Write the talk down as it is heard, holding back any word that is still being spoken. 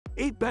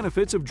8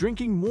 benefits of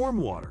drinking warm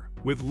water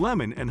with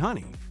lemon and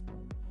honey.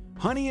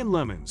 Honey and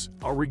lemons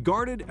are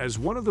regarded as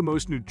one of the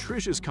most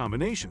nutritious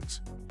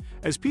combinations.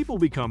 As people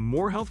become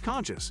more health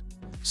conscious,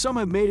 some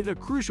have made it a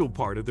crucial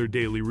part of their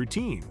daily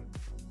routine.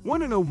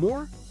 Want to know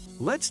more?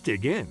 Let's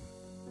dig in.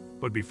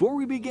 But before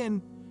we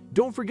begin,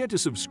 don't forget to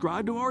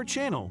subscribe to our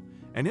channel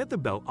and hit the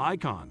bell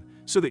icon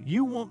so that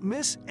you won't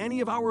miss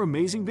any of our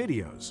amazing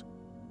videos.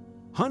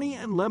 Honey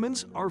and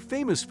lemons are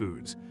famous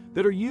foods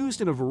that are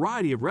used in a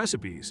variety of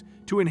recipes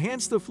to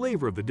enhance the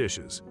flavor of the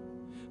dishes.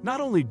 Not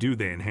only do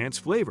they enhance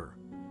flavor,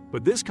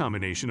 but this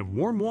combination of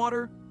warm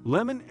water,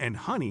 lemon, and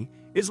honey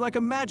is like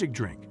a magic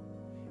drink.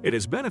 It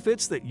has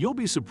benefits that you'll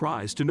be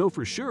surprised to know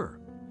for sure.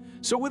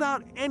 So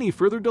without any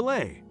further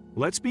delay,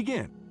 let's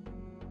begin.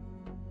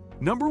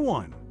 Number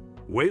 1.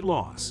 Weight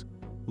loss.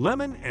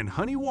 Lemon and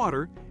honey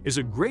water is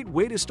a great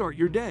way to start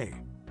your day.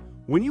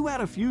 When you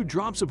add a few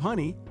drops of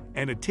honey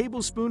and a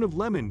tablespoon of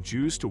lemon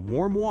juice to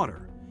warm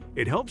water,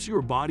 it helps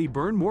your body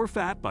burn more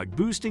fat by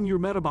boosting your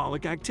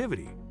metabolic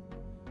activity.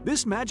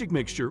 This magic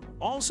mixture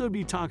also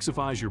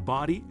detoxifies your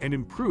body and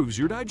improves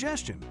your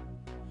digestion.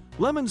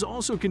 Lemons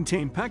also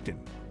contain pectin,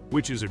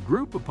 which is a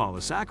group of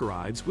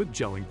polysaccharides with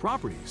gelling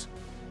properties.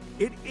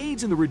 It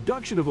aids in the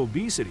reduction of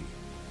obesity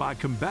by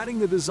combating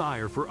the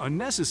desire for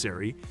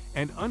unnecessary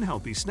and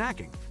unhealthy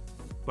snacking.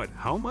 But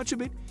how much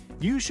of it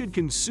you should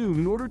consume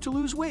in order to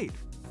lose weight?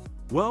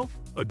 Well,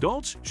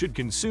 adults should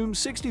consume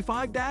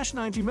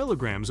 65-90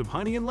 milligrams of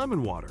honey and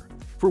lemon water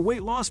for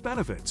weight loss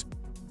benefits.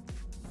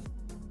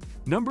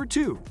 Number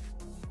 2.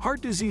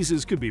 Heart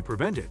diseases could be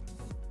prevented.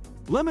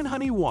 Lemon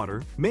honey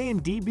water may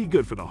indeed be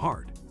good for the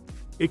heart.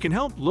 It can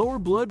help lower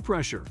blood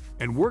pressure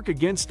and work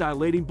against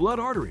dilating blood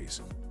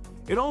arteries.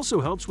 It also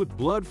helps with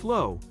blood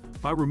flow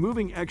by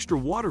removing extra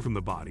water from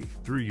the body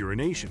through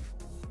urination.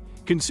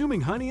 Consuming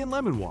honey and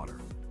lemon water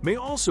may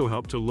also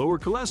help to lower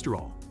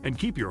cholesterol and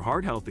keep your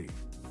heart healthy.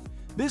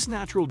 This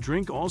natural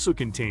drink also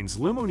contains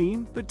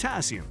limonene,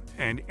 potassium,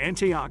 and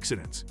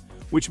antioxidants,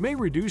 which may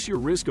reduce your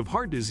risk of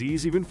heart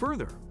disease even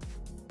further.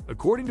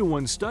 According to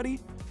one study,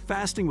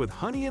 fasting with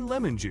honey and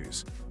lemon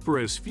juice for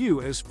as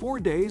few as 4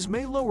 days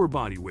may lower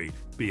body weight,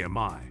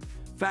 BMI,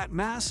 fat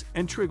mass,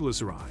 and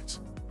triglycerides.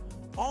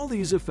 All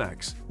these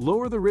effects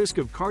lower the risk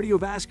of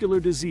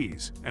cardiovascular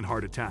disease and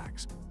heart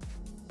attacks.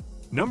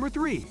 Number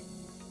 3.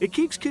 It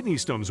keeps kidney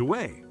stones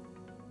away.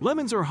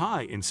 Lemons are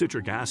high in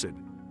citric acid,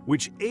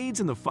 which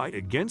aids in the fight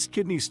against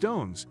kidney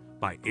stones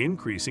by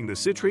increasing the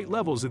citrate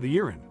levels of the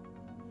urine.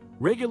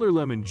 Regular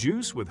lemon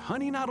juice with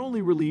honey not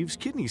only relieves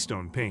kidney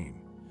stone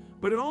pain,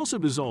 but it also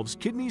dissolves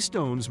kidney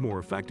stones more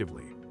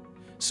effectively.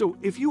 So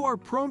if you are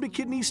prone to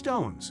kidney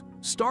stones,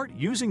 start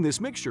using this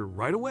mixture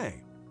right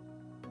away.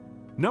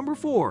 Number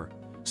 4.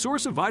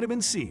 Source of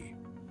vitamin C.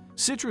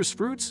 Citrus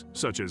fruits,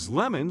 such as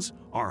lemons,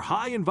 are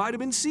high in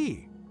vitamin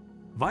C.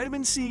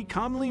 Vitamin C,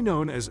 commonly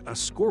known as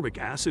ascorbic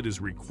acid, is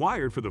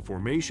required for the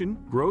formation,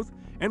 growth,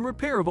 and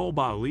repair of all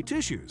bodily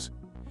tissues.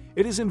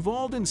 It is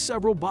involved in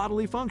several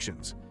bodily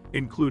functions,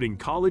 including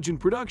collagen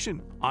production,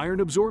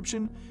 iron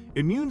absorption,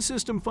 immune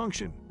system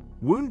function,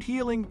 wound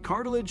healing,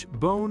 cartilage,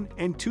 bone,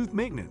 and tooth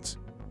maintenance.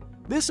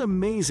 This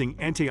amazing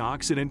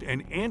antioxidant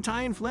and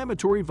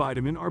anti-inflammatory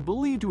vitamin are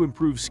believed to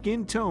improve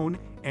skin tone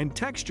and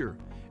texture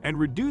and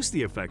reduce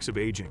the effects of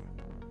aging.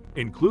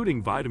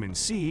 Including vitamin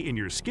C in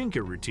your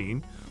skincare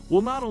routine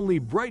will not only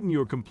brighten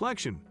your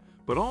complexion,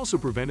 but also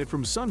prevent it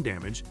from sun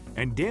damage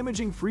and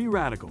damaging free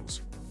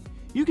radicals.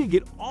 You can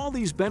get all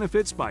these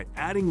benefits by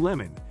adding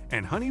lemon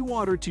and honey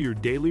water to your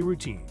daily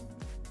routine.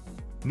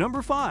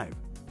 Number 5.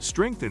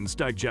 Strengthens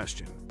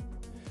digestion.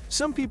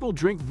 Some people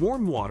drink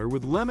warm water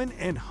with lemon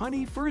and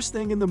honey first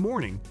thing in the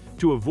morning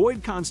to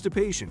avoid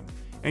constipation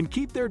and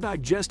keep their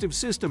digestive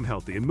system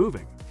healthy and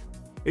moving.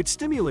 It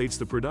stimulates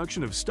the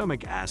production of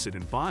stomach acid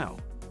and bile.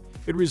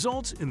 It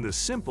results in the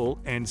simple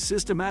and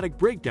systematic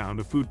breakdown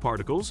of food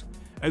particles,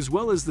 as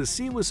well as the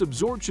seamless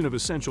absorption of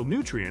essential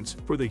nutrients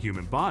for the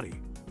human body.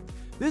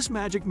 This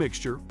magic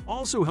mixture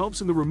also helps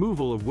in the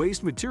removal of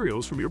waste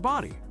materials from your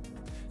body.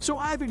 So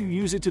either you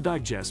use it to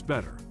digest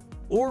better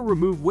or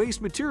remove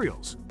waste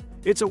materials.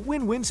 It's a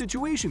win-win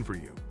situation for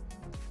you.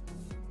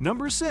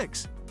 Number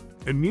 6.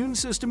 Immune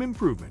system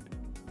improvement.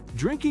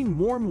 Drinking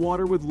warm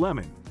water with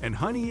lemon and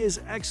honey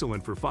is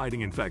excellent for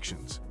fighting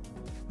infections.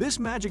 This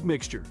magic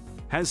mixture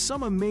has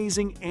some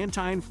amazing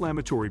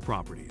anti-inflammatory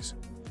properties.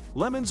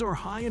 Lemons are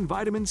high in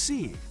vitamin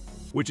C,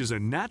 which is a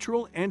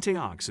natural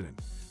antioxidant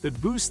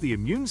that boosts the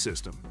immune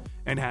system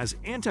and has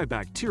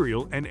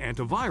antibacterial and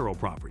antiviral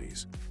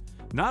properties.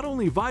 Not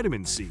only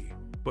vitamin C,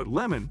 but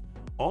lemon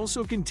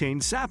also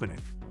contains saponin,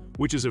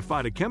 which is a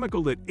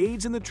phytochemical that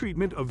aids in the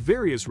treatment of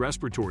various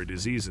respiratory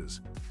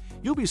diseases.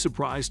 You'll be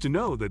surprised to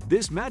know that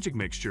this magic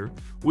mixture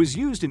was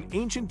used in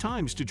ancient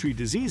times to treat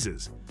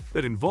diseases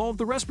that involve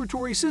the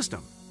respiratory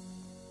system.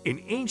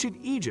 In ancient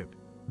Egypt,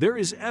 there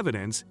is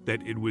evidence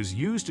that it was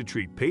used to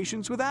treat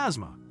patients with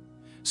asthma.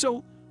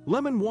 So,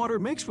 lemon water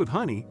mixed with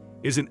honey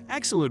is an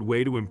excellent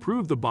way to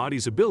improve the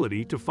body's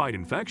ability to fight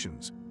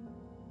infections.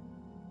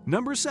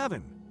 Number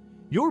 7.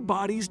 Your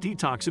body's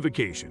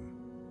detoxification.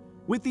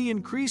 With the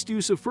increased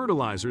use of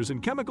fertilizers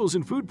and chemicals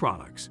in food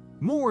products,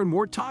 more and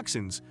more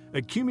toxins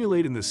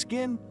accumulate in the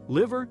skin,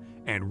 liver,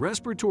 and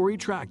respiratory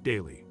tract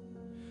daily.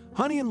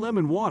 Honey and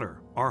lemon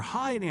water are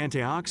high in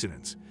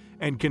antioxidants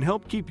and can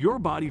help keep your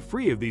body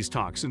free of these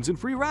toxins and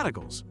free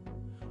radicals.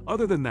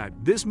 Other than that,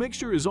 this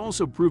mixture is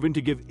also proven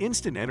to give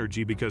instant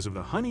energy because of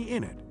the honey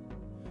in it.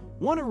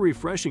 Want a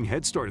refreshing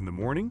head start in the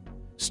morning?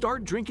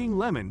 Start drinking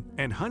lemon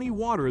and honey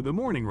water in the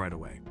morning right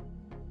away.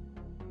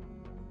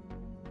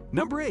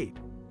 Number 8.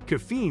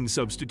 Caffeine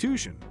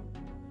substitution.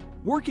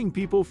 Working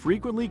people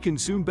frequently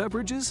consume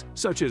beverages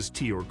such as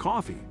tea or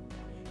coffee.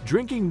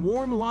 Drinking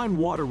warm lime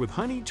water with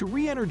honey to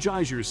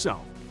re-energize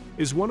yourself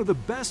is one of the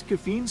best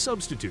caffeine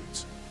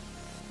substitutes.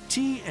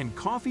 Tea and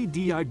coffee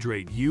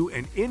dehydrate you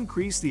and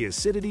increase the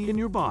acidity in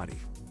your body.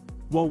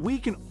 While we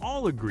can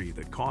all agree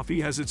that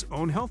coffee has its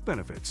own health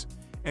benefits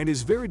and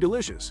is very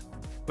delicious,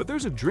 but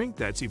there's a drink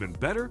that's even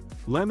better: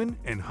 lemon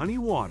and honey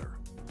water.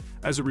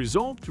 As a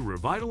result, to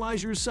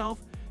revitalize yourself,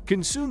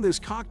 consume this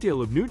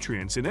cocktail of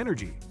nutrients and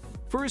energy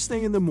first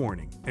thing in the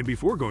morning and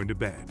before going to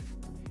bed.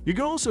 You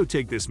can also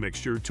take this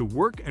mixture to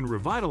work and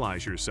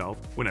revitalize yourself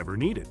whenever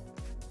needed.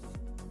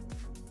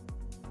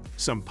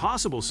 Some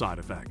possible side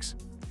effects.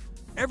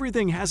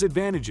 Everything has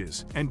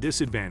advantages and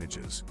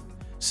disadvantages.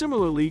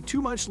 Similarly,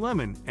 too much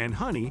lemon and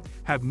honey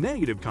have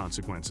negative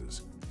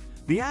consequences.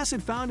 The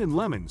acid found in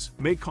lemons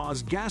may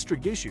cause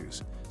gastric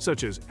issues,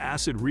 such as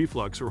acid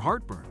reflux or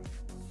heartburn.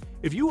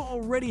 If you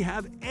already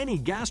have any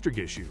gastric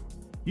issue,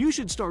 you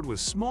should start with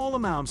small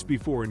amounts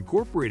before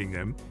incorporating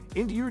them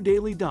into your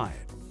daily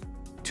diet.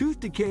 Tooth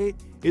decay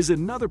is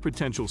another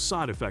potential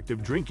side effect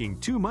of drinking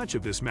too much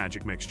of this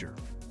magic mixture.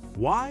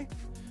 Why?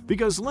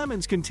 Because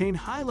lemons contain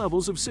high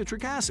levels of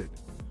citric acid,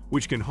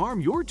 which can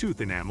harm your tooth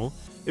enamel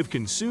if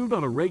consumed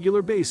on a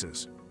regular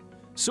basis.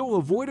 So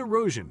avoid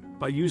erosion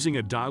by using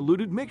a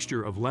diluted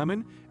mixture of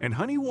lemon and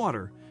honey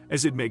water,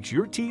 as it makes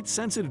your teeth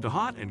sensitive to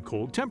hot and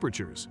cold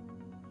temperatures.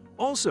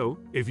 Also,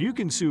 if you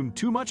consume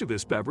too much of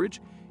this beverage,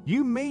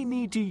 you may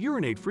need to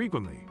urinate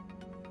frequently.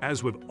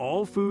 As with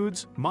all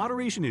foods,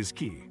 moderation is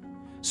key,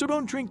 so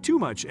don't drink too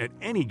much at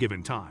any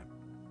given time.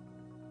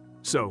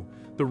 So,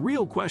 the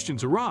real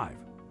questions arrive.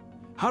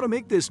 How to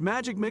make this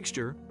magic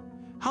mixture?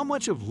 How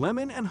much of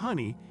lemon and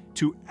honey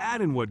to add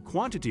in what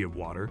quantity of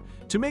water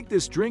to make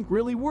this drink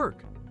really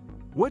work?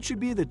 What should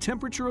be the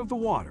temperature of the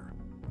water?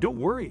 Don't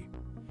worry.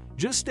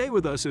 Just stay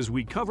with us as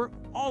we cover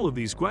all of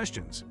these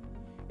questions.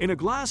 In a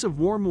glass of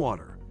warm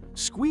water,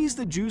 squeeze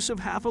the juice of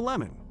half a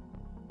lemon.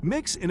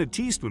 Mix in a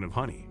teaspoon of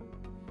honey.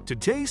 To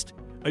taste,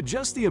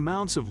 adjust the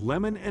amounts of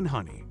lemon and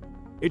honey.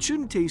 It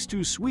shouldn't taste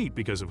too sweet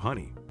because of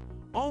honey.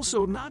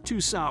 Also, not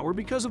too sour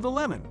because of the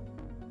lemon.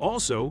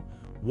 Also,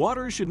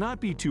 water should not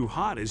be too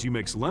hot as you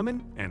mix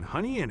lemon and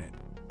honey in it.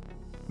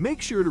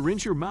 Make sure to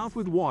rinse your mouth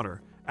with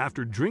water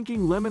after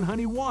drinking lemon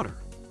honey water.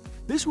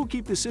 This will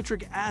keep the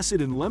citric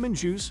acid in lemon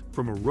juice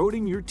from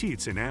eroding your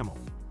teeth's enamel.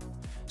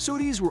 So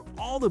these were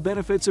all the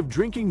benefits of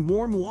drinking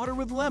warm water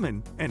with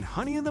lemon and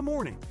honey in the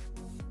morning.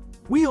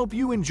 We hope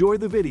you enjoyed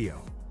the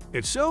video.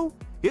 If so,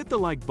 hit the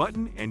like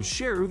button and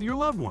share with your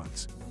loved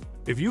ones.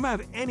 If you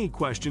have any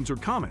questions or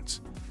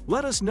comments,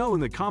 let us know in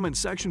the comments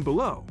section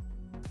below.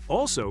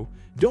 Also,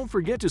 don't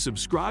forget to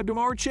subscribe to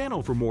our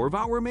channel for more of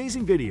our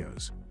amazing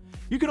videos.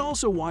 You can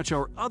also watch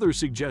our other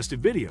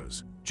suggested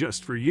videos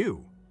just for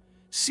you.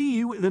 See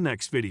you in the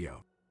next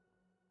video.